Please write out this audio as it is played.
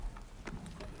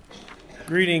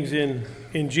Greetings in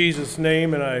Jesus'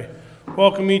 name, and I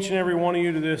welcome each and every one of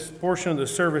you to this portion of the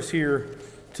service here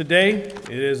today.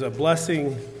 It is a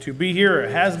blessing to be here.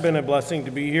 It has been a blessing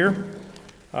to be here.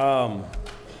 I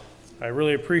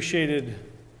really appreciated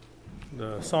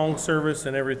the song service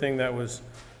and everything that was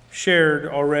shared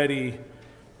already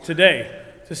today.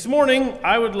 This morning,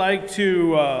 I would like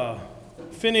to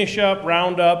finish up,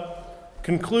 round up,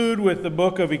 conclude with the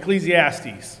book of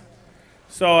Ecclesiastes.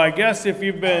 So I guess if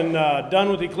you've been done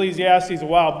with Ecclesiastes a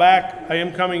while back, I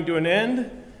am coming to an end.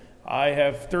 I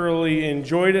have thoroughly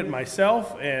enjoyed it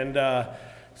myself, and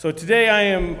so today I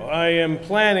am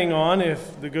planning on,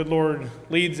 if the good Lord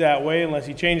leads that way, unless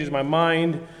He changes my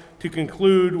mind, to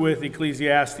conclude with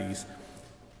Ecclesiastes.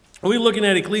 We'll be looking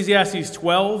at Ecclesiastes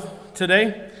 12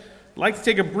 today. I'd like to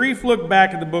take a brief look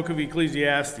back at the book of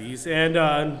Ecclesiastes,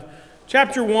 and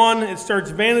Chapter 1, it starts,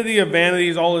 vanity of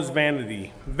vanities, all is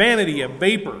vanity. Vanity, a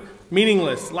vapor,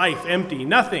 meaningless, life, empty,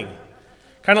 nothing.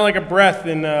 Kind of like a breath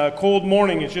in a cold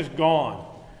morning, it's just gone.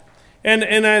 And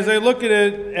as I look at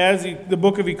it as the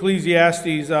book of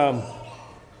Ecclesiastes,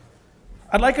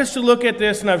 I'd like us to look at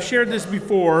this, and I've shared this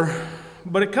before,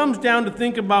 but it comes down to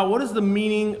think about what is the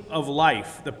meaning of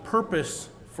life, the purpose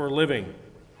for living.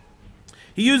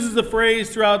 He uses the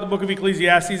phrase throughout the book of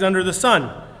Ecclesiastes, under the sun.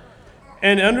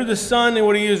 And under the sun, and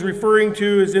what he is referring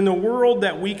to is in the world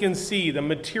that we can see, the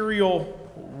material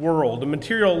world, the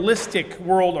materialistic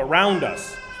world around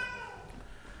us.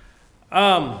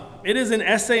 It is an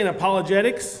essay in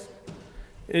apologetics.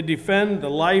 It defends the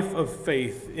life of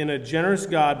faith in a generous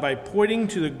God by pointing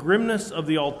to the grimness of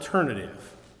the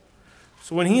alternative.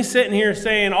 So when he's sitting here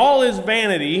saying all is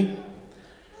vanity,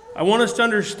 I want us to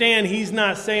understand he's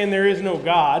not saying there is no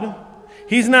God.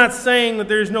 He's not saying that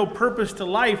there's no purpose to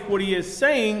life. What he is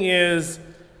saying is,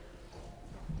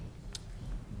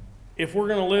 if we're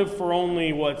going to live for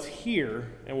only what's here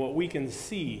and what we can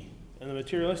see in the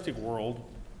materialistic world,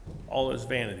 all is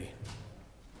vanity.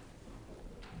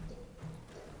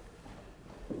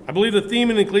 I believe the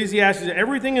theme in Ecclesiastes is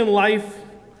everything in life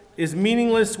is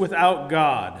meaningless without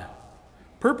God.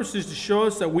 Purpose is to show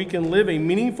us that we can live a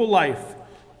meaningful life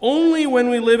only when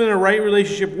we live in a right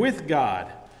relationship with God.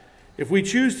 If we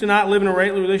choose to not live in a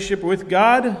right relationship with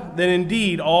God, then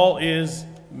indeed all is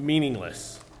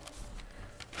meaningless.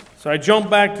 So I jump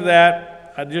back to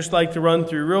that. I'd just like to run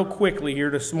through real quickly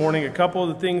here this morning a couple of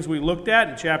the things we looked at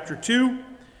in chapter 2.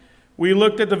 We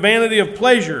looked at the vanity of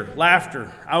pleasure,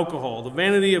 laughter, alcohol, the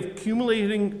vanity of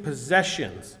accumulating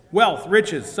possessions, wealth,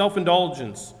 riches,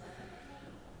 self-indulgence.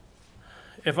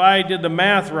 If I did the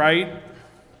math right,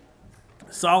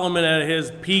 Solomon at his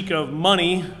peak of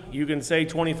money, you can say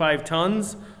 25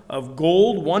 tons of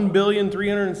gold,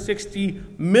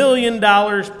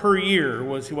 $1,360,000,000 per year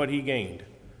was what he gained.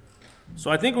 So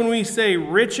I think when we say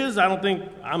riches,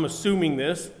 I'm assuming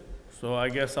this, so I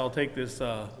guess I'll take this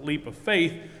leap of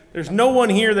faith. There's no one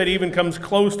here that even comes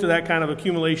close to that kind of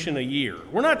accumulation a year.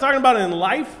 We're not talking about it in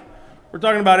life, we're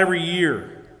talking about every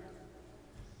year.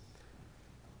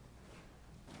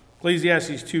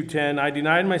 Ecclesiastes 2:10, I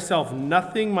denied myself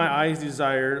nothing my eyes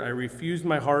desired. I refused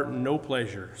my heart no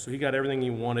pleasure. So he got everything he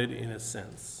wanted in a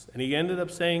sense. And he ended up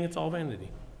saying it's all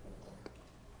vanity.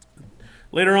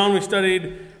 Later on we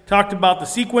talked about the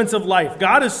sequence of life.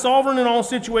 God is sovereign in all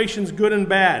situations, good and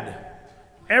bad.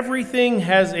 Everything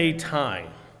has a time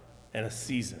and a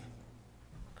season.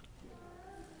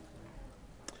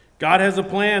 God has a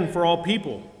plan for all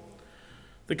people.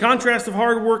 The contrast of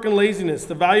hard work and laziness,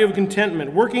 the value of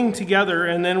contentment, working together,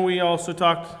 and then we also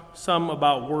talked some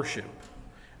about worship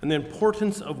and the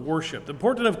importance of worship, the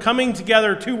importance of coming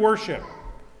together to worship.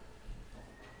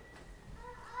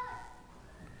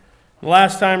 The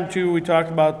last time, too, we talked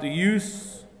about to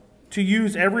use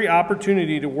every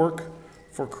opportunity to work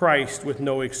for Christ with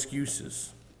no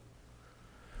excuses.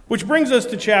 Which brings us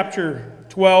to chapter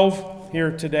 12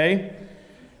 here today.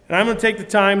 And I'm going to take the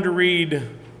time to read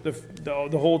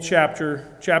the whole chapter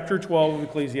 12 of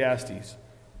Ecclesiastes.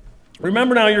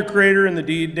 Remember now your Creator in the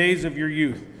days of your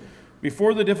youth,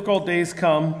 before the difficult days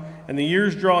come and the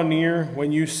years draw near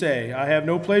when you say, I have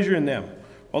no pleasure in them,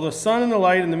 while the sun and the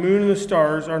light and the moon and the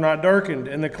stars are not darkened,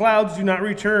 and the clouds do not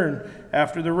return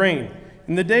after the rain.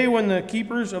 In the day when the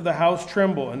keepers of the house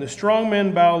tremble, and the strong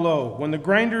men bow low, when the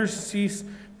grinders cease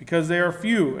because they are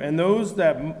few, and those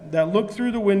that look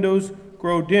through the windows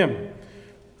grow dim.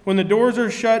 When the doors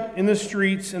are shut in the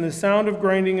streets and the sound of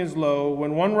grinding is low,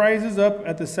 when one rises up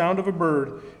at the sound of a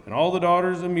bird and all the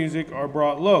daughters of music are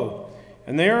brought low,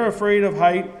 and they are afraid of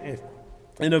height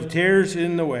and of tares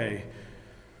in the way.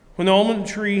 When the almond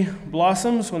tree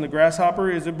blossoms, when the grasshopper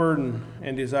is a burden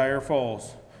and desire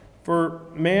falls. For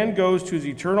man goes to his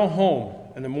eternal home,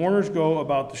 and the mourners go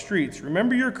about the streets.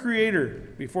 Remember your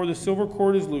Creator before the silver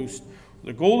cord is loosed,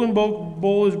 the golden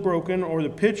bowl is broken, or the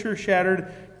pitcher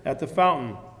shattered at the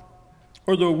fountain,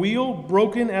 or the wheel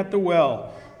broken at the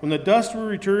well, when the dust will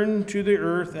return to the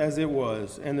earth as it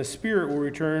was, and the spirit will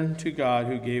return to God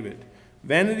who gave it.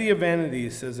 Vanity of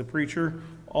vanities, says the preacher,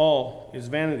 all is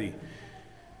vanity.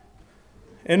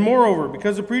 And moreover,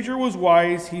 because the preacher was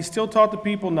wise, he still taught the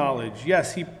people knowledge.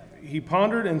 Yes, he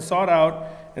pondered and sought out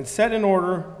and set in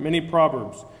order many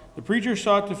proverbs. The preacher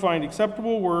sought to find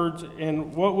acceptable words,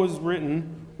 and what was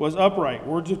written was upright,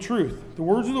 words of truth. The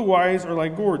words of the wise are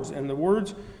like gourds, and the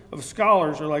words of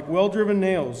scholars are like well-driven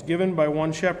nails given by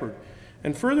one shepherd.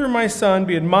 And further, my son,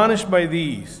 be admonished by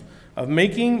these. Of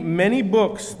making many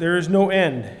books there is no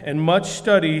end, and much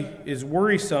study is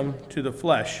wearisome to the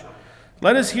flesh.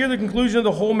 Let us hear the conclusion of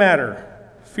the whole matter.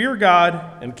 Fear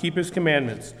God and keep his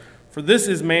commandments, for this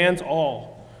is man's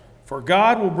all. For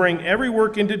God will bring every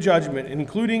work into judgment,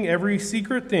 including every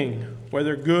secret thing,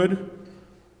 whether good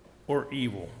or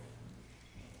evil.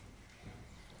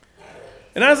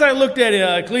 And as I looked at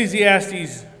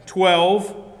Ecclesiastes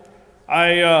 12,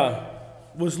 I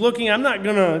was looking. I'm not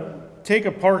going to take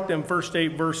apart them first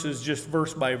 8 verses just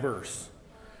verse by verse.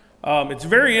 It's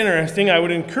very interesting. I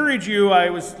would encourage you. I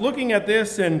was looking at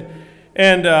this, and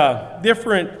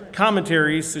different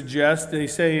commentaries suggest, they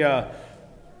say,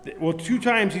 2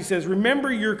 times he says,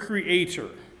 remember your Creator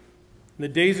in the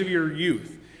days of your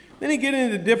youth. Then you get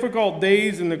into the difficult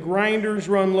days, and the grinders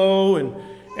run low,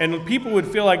 and people would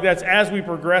feel like that's as we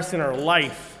progress in our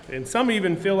life. And some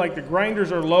even feel like the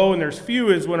grinders are low, and there's few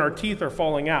is when our teeth are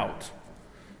falling out.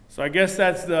 So I guess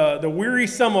that's the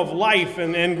wearisome of life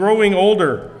and growing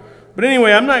older. But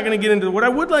anyway, I'm not going to get into what I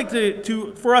would like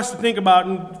for us to think about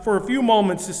and for a few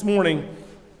moments this morning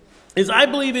is I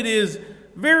believe it is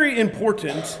very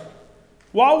important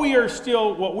while we are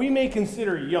still what we may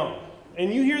consider young.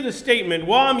 And you hear the statement,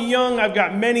 well, I'm young, I've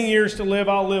got many years to live,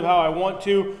 I'll live how I want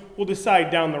to. We'll decide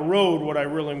down the road what I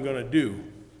really am going to do.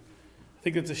 I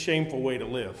think it's a shameful way to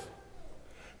live.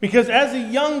 Because as a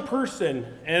young person,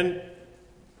 and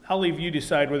I'll leave you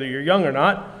decide whether you're young or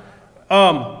not,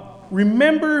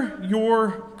 remember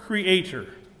your Creator.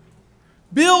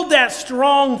 Build that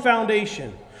strong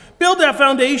foundation. Build that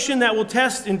foundation that will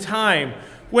test in time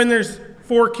when there's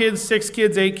 4 kids, 6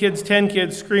 kids, 8 kids, 10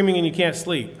 kids screaming and you can't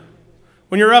sleep.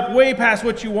 When you're up way past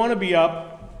what you want to be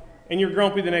up and you're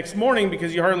grumpy the next morning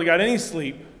because you hardly got any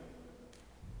sleep.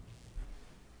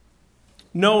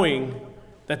 Knowing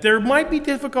that there might be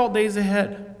difficult days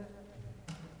ahead.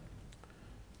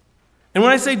 And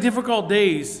when I say difficult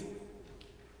days,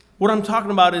 what I'm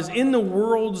talking about is in the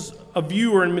world's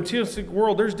view or in materialistic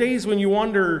world, there's days when you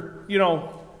wonder,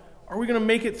 are we going to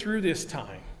make it through this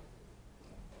time?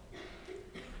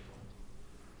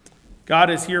 God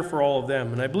is here for all of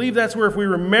them. And I believe that's where if we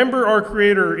remember our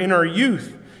Creator in our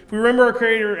youth, if we remember our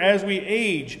Creator as we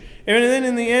age, and then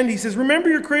in the end he says, remember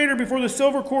your Creator before the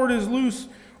silver cord is loose,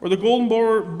 or the golden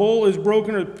bowl is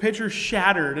broken, or the pitcher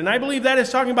shattered. And I believe that is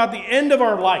talking about the end of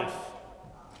our life.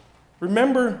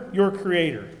 Remember your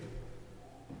Creator.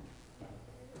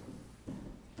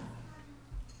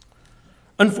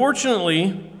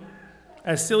 Unfortunately,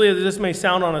 as silly as this may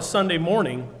sound on a Sunday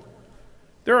morning,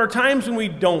 there are times when we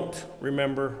don't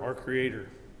remember our Creator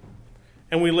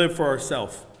and we live for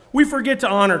ourselves. We forget to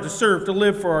honor, to serve, to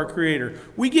live for our Creator.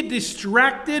 We get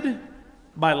distracted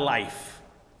by life.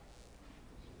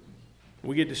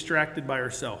 We get distracted by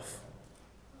ourselves.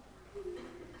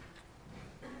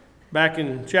 Back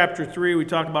in chapter 3, we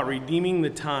talked about redeeming the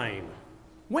time.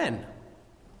 When?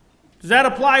 Does that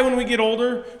apply when we get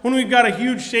older? When we've got a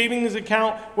huge savings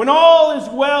account? When all is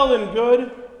well and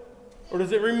good? Or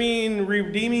does it mean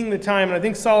redeeming the time? And I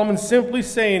think Solomon's simply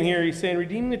saying here, he's saying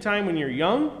redeeming the time when you're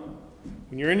young,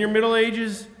 when you're in your middle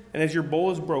ages, and as your bowl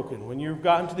is broken, when you've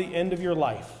gotten to the end of your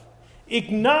life.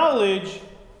 Acknowledge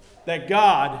that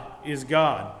God is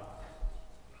God.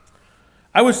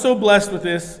 I was so blessed with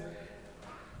this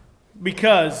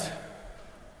because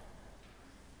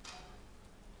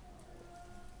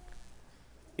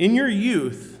in your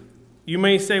youth, you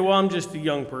may say, well, I'm just a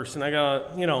young person.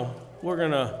 We're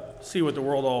going to see what the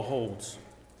world all holds.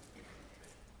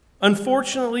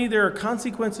 Unfortunately, there are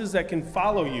consequences that can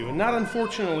follow you, and not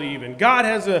unfortunately even. God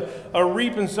has a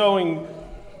reap and sowing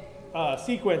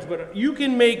sequence, but you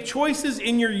can make choices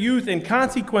in your youth and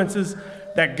consequences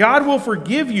that God will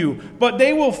forgive you, but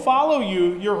they will follow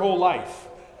you your whole life.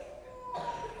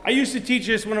 I used to teach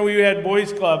this when we had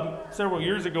boys club several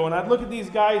years ago, and I'd look at these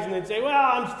guys and they'd say, well,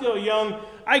 I'm still young.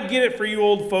 I get it for you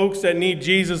old folks that need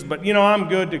Jesus, but, I'm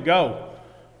good to go.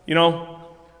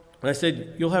 And I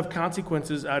said, you'll have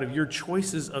consequences out of your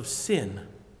choices of sin.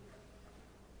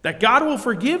 That God will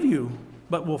forgive you,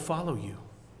 but will follow you.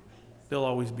 They'll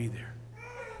always be there.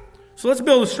 So let's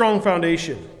build a strong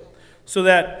foundation so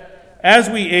that as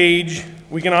we age,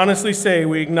 we can honestly say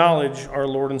we acknowledge our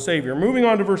Lord and Savior. Moving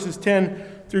on to verses 10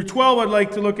 through 12, I'd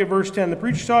like to look at verse 10. The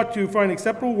preacher sought to find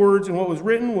acceptable words, and what was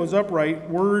written was upright,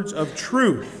 words of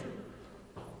truth.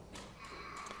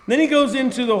 Then he goes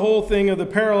into the whole thing of the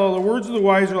parallel. The words of the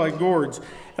wise are like gourds.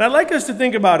 And I'd like us to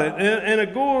think about it.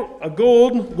 And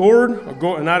gold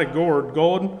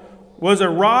was a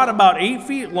rod about 8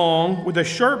 feet long with a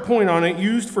sharp point on it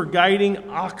used for guiding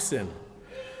oxen.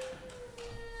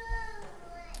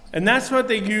 And that's what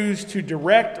they used to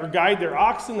direct or guide their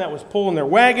oxen that was pulling their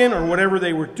wagon or whatever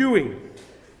they were doing.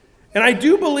 And I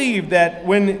do believe that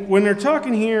when they're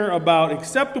talking here about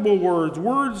acceptable words,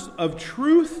 words of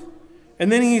truth,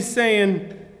 and then he's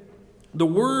saying the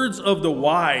words of the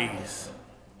wise.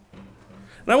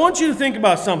 And I want you to think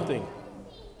about something.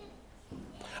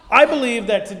 I believe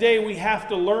that today we have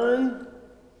to learn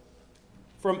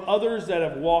from others that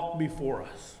have walked before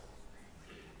us.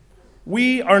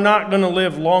 We are not going to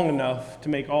live long enough to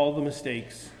make all the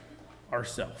mistakes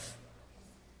ourselves.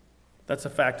 That's a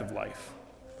fact of life.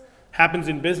 Happens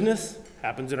in business,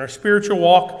 happens in our spiritual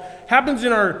walk, happens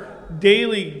in our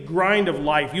daily grind of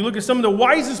life. You look at some of the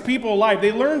wisest people alive,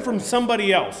 they learn from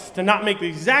somebody else to not make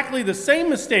exactly the same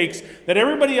mistakes that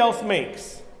everybody else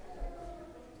makes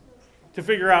to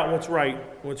figure out what's right,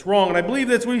 what's wrong. And I believe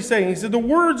that's what he's saying. He said the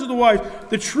words of the wise,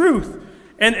 the truth,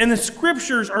 and the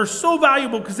scriptures are so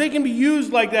valuable because they can be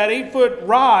used like that 8-foot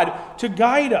rod to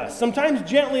guide us. Sometimes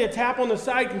gently a tap on the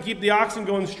side can keep the oxen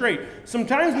going straight.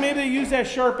 Sometimes maybe they use that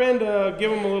sharp end to give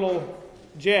them a little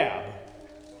jab.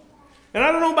 And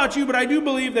I don't know about you, but I do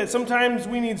believe that sometimes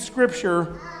we need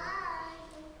scripture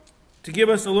to give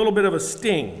us a little bit of a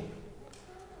sting.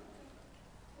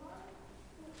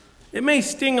 It may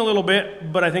sting a little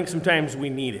bit, but I think sometimes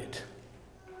we need it.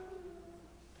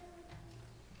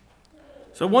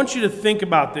 So I want you to think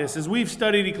about this as we've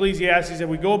studied Ecclesiastes and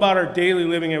we go about our daily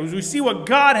living, as we see what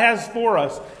God has for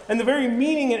us and the very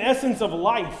meaning and essence of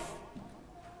life,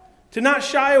 to not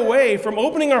shy away from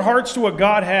opening our hearts to what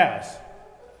God has.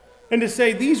 And to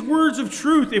say these words of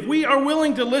truth, if we are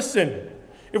willing to listen,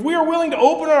 if we are willing to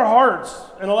open our hearts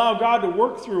and allow God to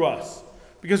work through us,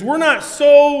 because we're not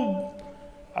so,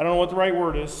 I don't know what the right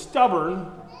word is, stubborn,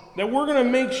 that we're going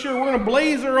to make sure we're going to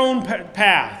blaze our own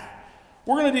path.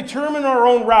 We're going to determine our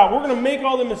own route. We're going to make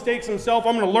all the mistakes ourselves.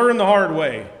 I'm going to learn the hard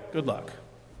way. Good luck.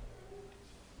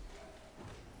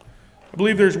 I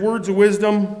believe there's words of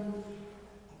wisdom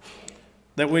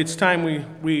that it's time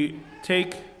we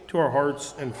take to our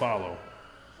hearts and follow.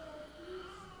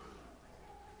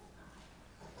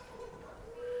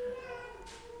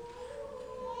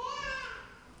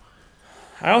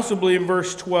 I also believe in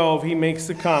verse 12, he makes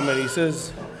the comment. He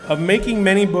says, of making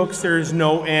many books there is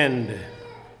no end,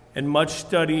 and much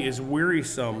study is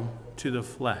wearisome to the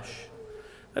flesh.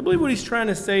 I believe what he's trying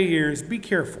to say here is be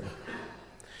careful.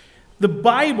 The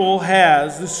Bible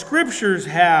has, the scriptures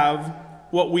have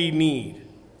what we need.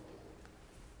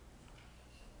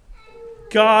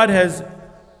 God has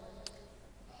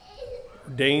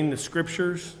ordained the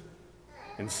scriptures,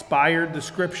 inspired the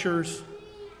scriptures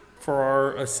for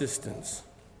our assistance.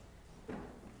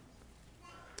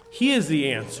 He is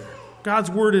the answer. God's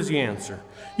word is the answer.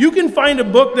 You can find a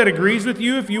book that agrees with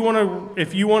you if you want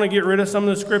to get rid of some of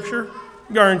the scripture.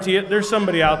 Guarantee it. There's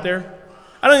somebody out there.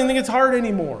 I don't even think it's hard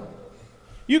anymore.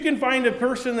 You can find a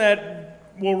person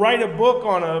that will write a book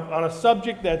on a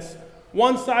subject that's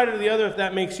one side or the other if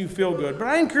that makes you feel good. But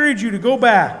I encourage you to go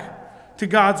back to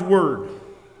God's word.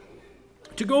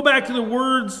 To go back to the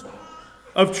words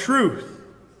of truth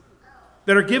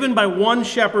that are given by one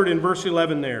shepherd in verse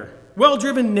 11 there.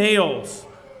 Well-driven nails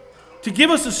to give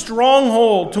us a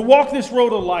stronghold to walk this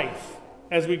road of life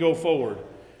as we go forward.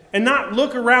 And not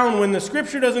look around when the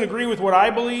scripture doesn't agree with what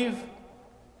I believe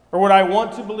or what I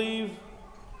want to believe.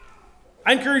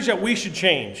 I encourage that we should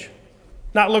change.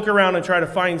 Not look around and try to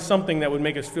find something that would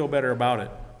make us feel better about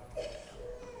it.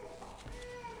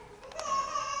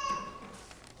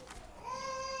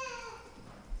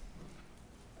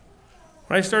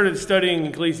 When I started studying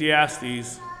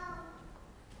Ecclesiastes,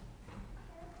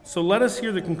 so let us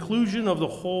hear the conclusion of the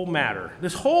whole matter.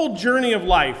 This whole journey of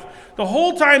life, the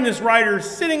whole time this writer is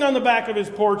sitting on the back of his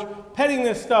porch, petting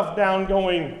this stuff down,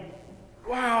 going,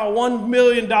 wow, $1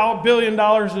 billion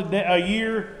a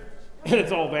year, and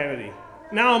it's all vanity.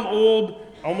 Now I'm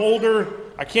older,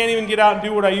 I can't even get out and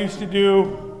do what I used to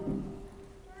do.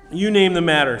 You name the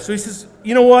matter. So he says,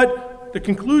 you know what? The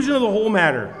conclusion of the whole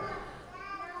matter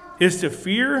is to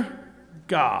fear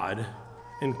God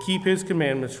and keep his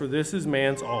commandments, for this is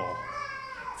man's all.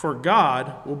 For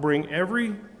God will bring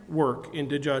every work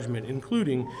into judgment,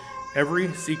 including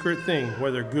every secret thing,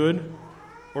 whether good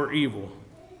or evil.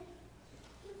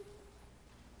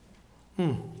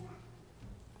 I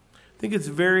think it's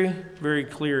very, very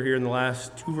clear here in the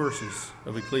last 2 verses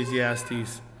of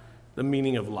Ecclesiastes, the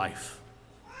meaning of life.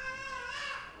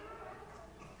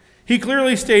 He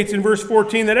clearly states in verse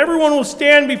 14 that everyone will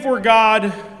stand before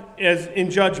God as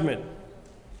in judgment.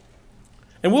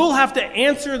 And we'll have to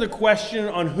answer the question,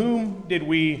 on whom did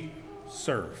we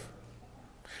serve?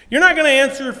 You're not going to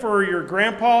answer for your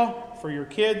grandpa, for your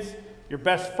kids, your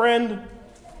best friend.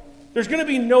 There's going to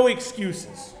be no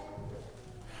excuses.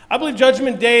 I believe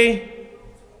Judgment Day,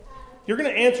 you're going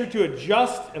to answer to a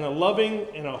just and a loving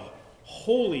and a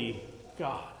holy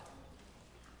God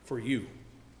for you.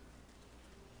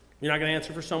 You're not going to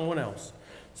answer for someone else.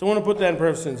 So I want to put that in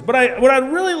presence. But what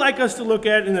I'd really like us to look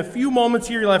at in the few moments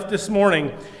here left this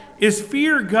morning is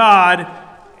fear God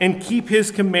and keep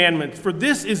his commandments, for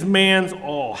this is man's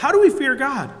all. How do we fear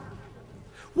God?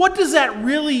 What does that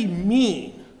really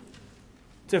mean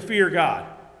to fear God?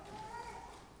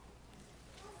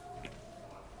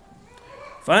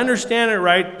 If I understand it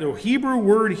right, the Hebrew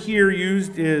word here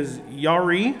used is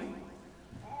yari,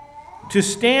 to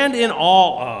stand in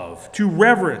awe of, to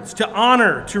reverence, to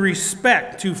honor, to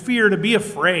respect, to fear, to be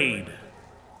afraid.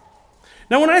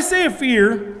 Now, when I say a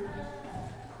fear,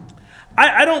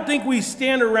 I don't think we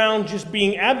stand around just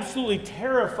being absolutely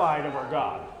terrified of our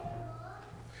God.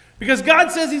 Because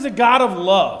God says he's a God of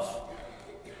love.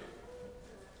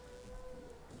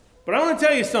 But I want to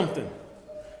tell you something.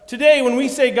 Today, when we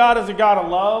say God is a God of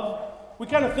love, we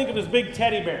kind of think of this big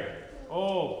teddy bear.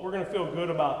 Oh, we're going to feel good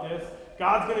about this.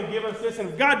 God's going to give us this. And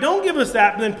if God don't give us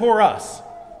that, then poor us.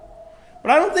 But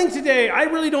I don't think today, I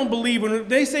really don't believe when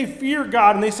they say fear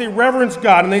God and they say reverence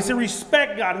God and they say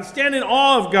respect God and stand in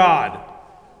awe of God,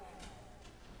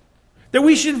 that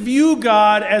we should view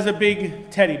God as a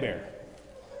big teddy bear.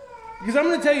 Because I'm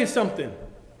going to tell you something.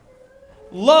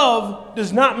 Love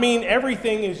does not mean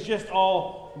everything is just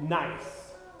all nice.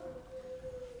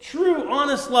 True,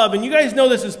 honest love, and you guys know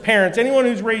this as parents, anyone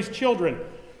who's raised children.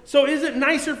 So is it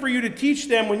nicer for you to teach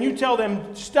them when you tell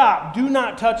them, stop, do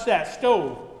not touch that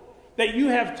stove, that you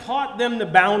have taught them the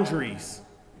boundaries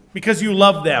because you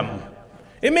love them?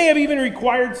 It may have even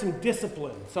required some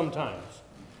discipline sometimes.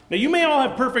 Now, you may all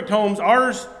have perfect homes.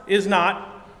 Ours is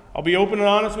not. I'll be open and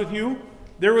honest with you.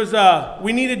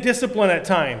 We needed discipline at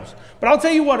times. But I'll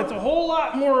tell you what, it's a whole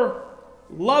lot more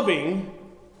loving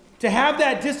to have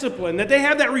that discipline, that they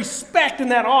have that respect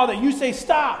and that awe, that you say,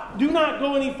 stop, do not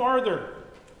go any farther,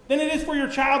 than it is for your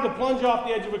child to plunge off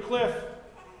the edge of a cliff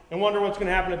and wonder what's going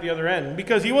to happen at the other end,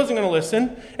 because he wasn't going to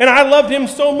listen. And I loved him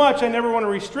so much, I never want to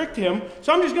restrict him,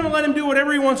 so I'm just going to let him do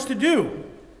whatever he wants to do.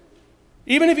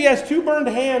 Even if he has 2 burned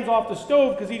hands off the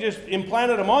stove because he just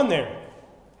implanted them on there.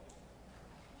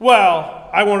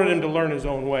 Well, I wanted him to learn his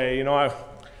own way. You know,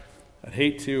 I'd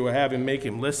hate to have him make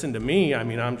him listen to me. I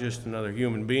mean, I'm just another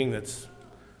human being that's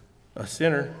a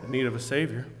sinner in need of a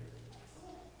Savior.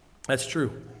 That's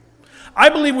true. I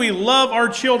believe we love our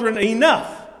children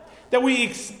enough that we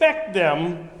expect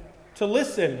them to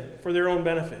listen for their own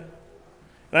benefit.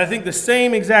 And I think the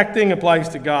same exact thing applies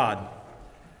to God.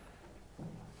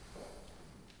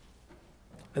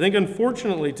 I think,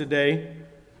 unfortunately, today,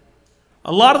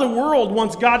 a lot of the world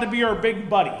wants God to be our big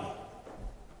buddy,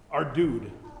 our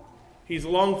dude. He's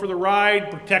along for the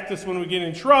ride, protect us when we get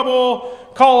in trouble,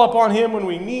 call upon him when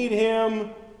we need him,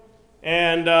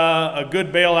 and a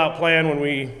good bailout plan when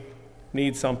we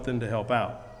need something to help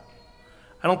out.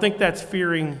 I don't think that's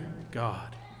fearing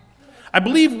God. I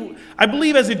believe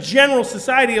as a general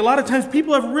society, a lot of times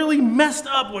people have really messed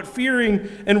up what fearing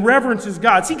and reverence is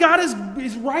God. See, God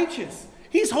is righteous.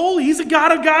 He's holy. He's a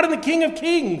God of God and the King of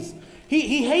kings.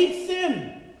 He hates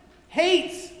sin.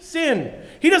 Hates sin.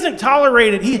 He doesn't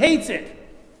tolerate it. He hates it.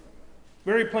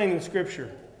 Very plain in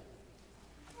Scripture.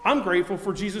 I'm grateful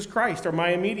for Jesus Christ, our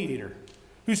Maya mediator,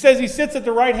 who says he sits at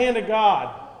the right hand of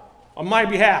God on my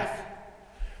behalf.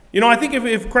 You know, I think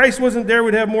if Christ wasn't there,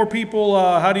 we'd have more people,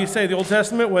 the Old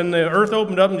Testament, when the earth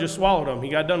opened up and just swallowed them. He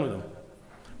got done with them.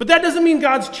 But that doesn't mean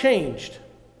God's changed.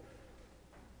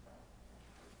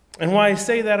 And why I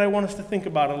say that, I want us to think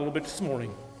about it a little bit this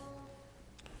morning.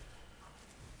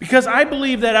 Because I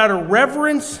believe that out of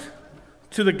reverence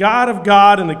to the God of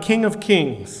God and the King of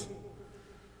kings,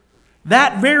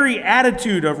 that very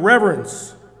attitude of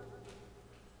reverence,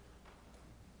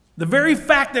 the very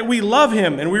fact that we love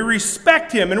him and we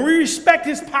respect him and we respect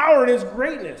his power and his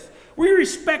greatness, we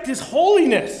respect his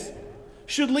holiness,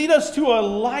 should lead us to a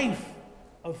life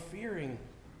of fearing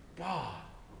God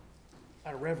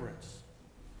out of reverence.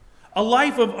 A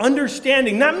life of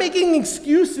understanding, not making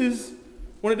excuses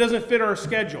when it doesn't fit our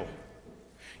schedule.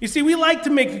 You see, we like to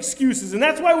make excuses, and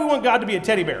that's why we want God to be a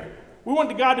teddy bear. We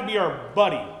want God to be our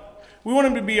buddy. We want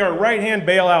him to be our right-hand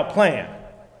bailout plan.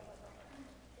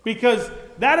 Because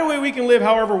that way we can live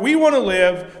however we want to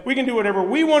live. We can do whatever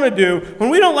we want to do.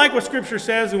 When we don't like what Scripture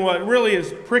says and what really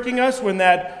is pricking us, when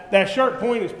that sharp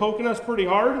point is poking us pretty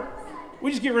hard,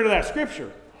 we just get rid of that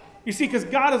Scripture. You see, because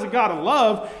God is a God of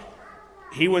love,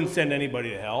 he wouldn't send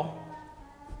anybody to hell.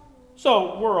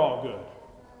 So we're all good.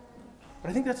 But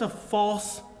I think that's a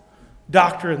false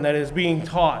doctrine that is being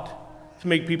taught to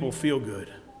make people feel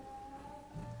good.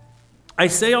 I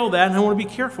say all that, and I want to be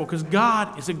careful because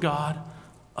God is a God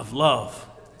of love.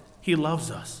 He loves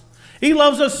us. He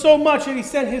loves us so much that he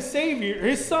sent his Savior,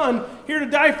 his Son, here to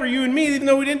die for you and me, even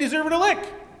though we didn't deserve it a lick.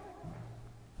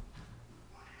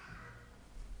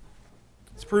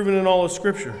 It's proven in all of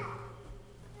Scripture.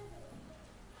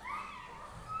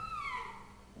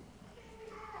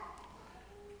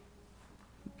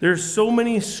 There's so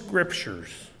many scriptures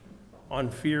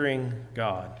on fearing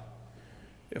God.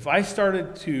 If I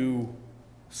started to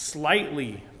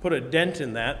slightly put a dent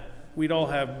in that, we'd all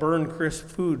have burned crisp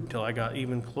food until I got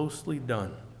even closely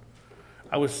done.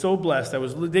 I was so blessed. I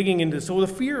was digging into the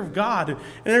fear of God,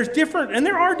 and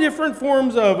there are different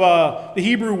forms of the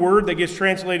Hebrew word that gets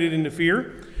translated into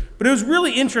fear. But it was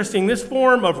really interesting. This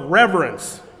form of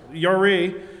reverence,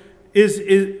 yareh,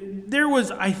 there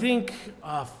was, I think,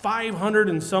 500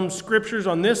 and some scriptures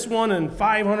on this one and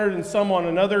 500 and some on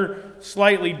another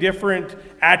slightly different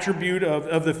attribute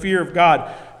of the fear of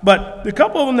God. But the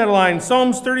couple of them that align,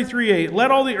 Psalms 33:8,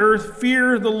 let all the earth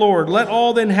fear the Lord. Let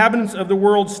all the inhabitants of the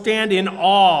world stand in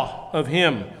awe of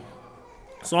him.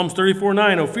 Psalms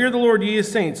 34:9, O fear the Lord, ye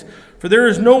his saints, for there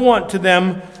is no want to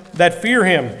them that fear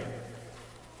him.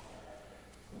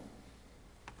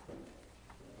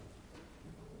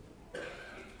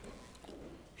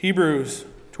 Hebrews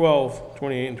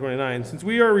 12:28 and 29. Since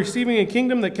we are receiving a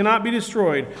kingdom that cannot be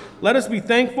destroyed, let us be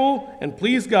thankful and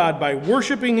please God by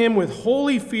worshiping him with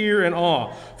holy fear and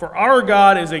awe. For our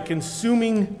God is a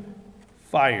consuming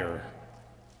fire.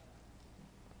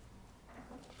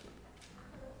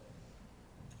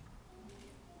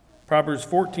 Proverbs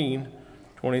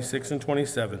 14:26 and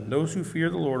 27. Those who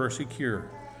fear the Lord are secure.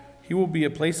 He will be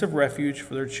a place of refuge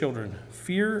for their children.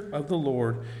 Fear of the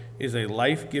Lord is a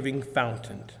life-giving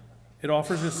fountain. It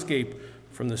offers escape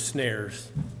from the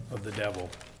snares of the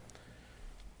devil.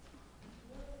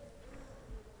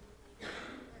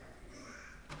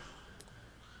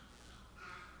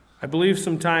 I believe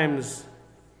sometimes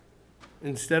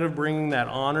instead of bringing that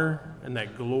honor and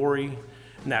that glory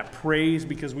and that praise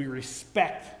because we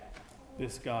respect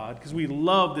this God, because we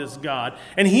love this God,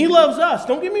 and he loves us.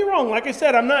 Don't get me wrong. Like I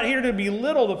said, I'm not here to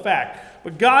belittle the fact,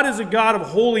 but God is a God of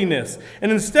holiness.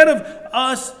 And instead of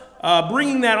us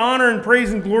bringing that honor and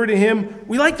praise and glory to him,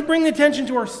 we like to bring the attention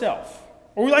to ourselves,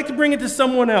 or we like to bring it to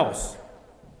someone else.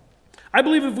 I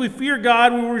believe if we fear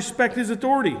God, we will respect his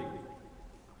authority.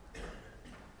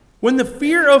 When the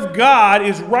fear of God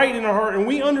is right in our heart and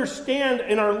we understand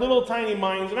in our little tiny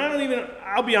minds, and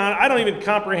I'll be honest, I don't even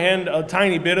comprehend a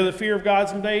tiny bit of the fear of God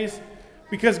some days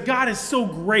because God is so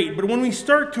great. But when we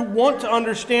start to want to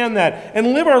understand that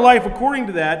and live our life according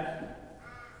to that,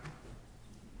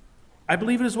 I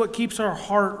believe it is what keeps our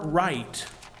heart right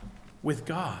with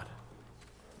God.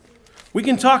 We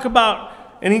can talk about,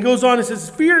 and he goes on and says,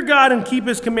 fear God and keep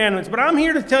his commandments. But I'm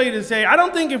here to tell you to say, I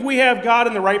don't think if we have God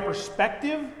in the right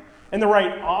perspective, and the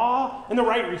right awe and the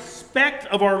right respect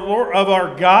of our Lord, of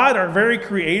our God, our very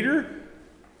Creator,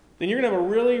 then you're going to have a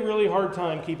really, really hard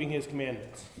time keeping his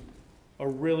commandments. A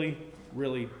really,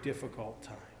 really difficult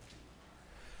time.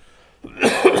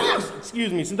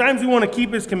 Excuse me. Sometimes we want to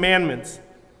keep his commandments,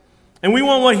 and we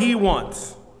want what he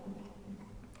wants,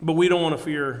 but we don't want to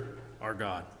fear our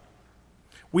God.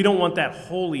 We don't want that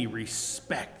holy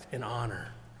respect and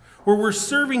honor, where we're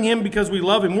serving him because we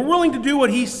love him. We're willing to do what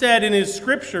he said in his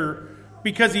scripture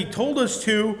because he told us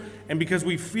to, and because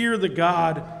we fear the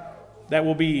God that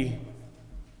will be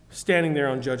standing there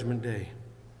on Judgment Day.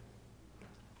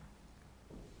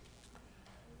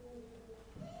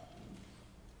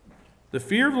 The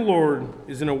fear of the Lord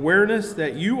is an awareness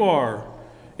that you are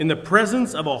in the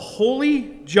presence of a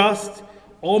holy, just,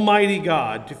 almighty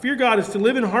God. To fear God is to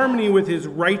live in harmony with his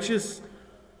righteous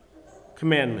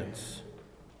commandments.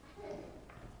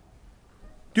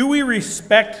 Do we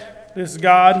respect this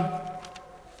God?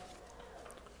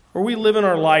 Or we live in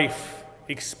our life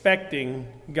expecting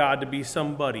God to be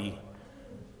somebody?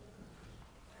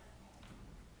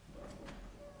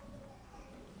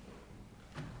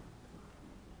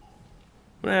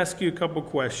 I'm going to ask you a couple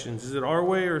questions. Is it our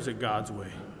way or is it God's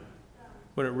way?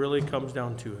 When it really comes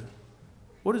down to it.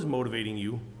 What is motivating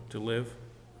you to live?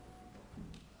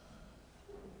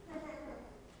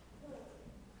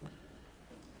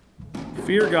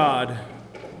 Fear God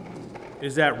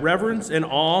is that reverence and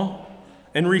awe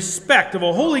and respect of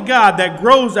a holy God that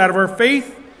grows out of our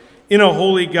faith in a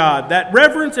holy God. That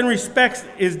reverence and respect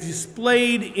is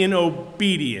displayed in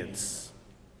obedience.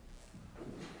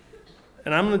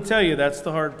 And I'm going to tell you, that's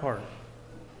the hard part.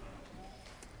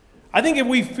 I think if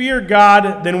we fear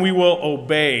God, then we will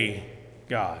obey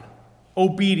God.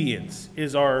 Obedience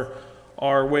is our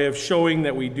way of showing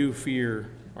that we do fear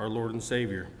our Lord and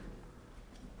Savior.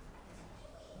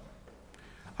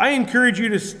 I encourage you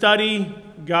to study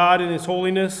God in His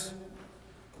holiness.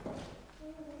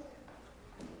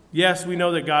 Yes, we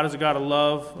know that God is a God of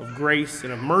love, of grace,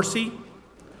 and of mercy.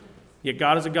 Yet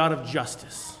God is a God of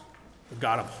justice, a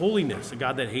God of holiness, a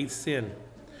God that hates sin.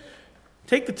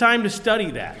 Take the time to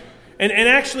study that. And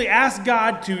actually ask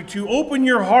God to open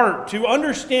your heart, to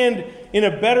understand in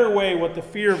a better way what the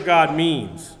fear of God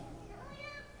means.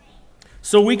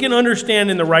 So we can understand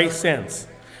in the right sense.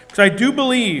 Because I do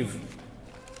believe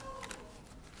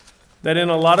that in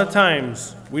a lot of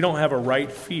times, we don't have a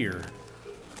right fear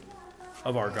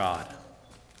of our God.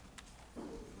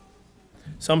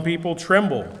 Some people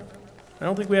tremble. I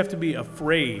don't think we have to be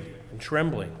afraid and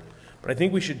trembling, but I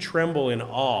think we should tremble in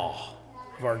awe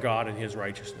of our God and His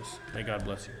righteousness. May God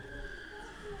bless you.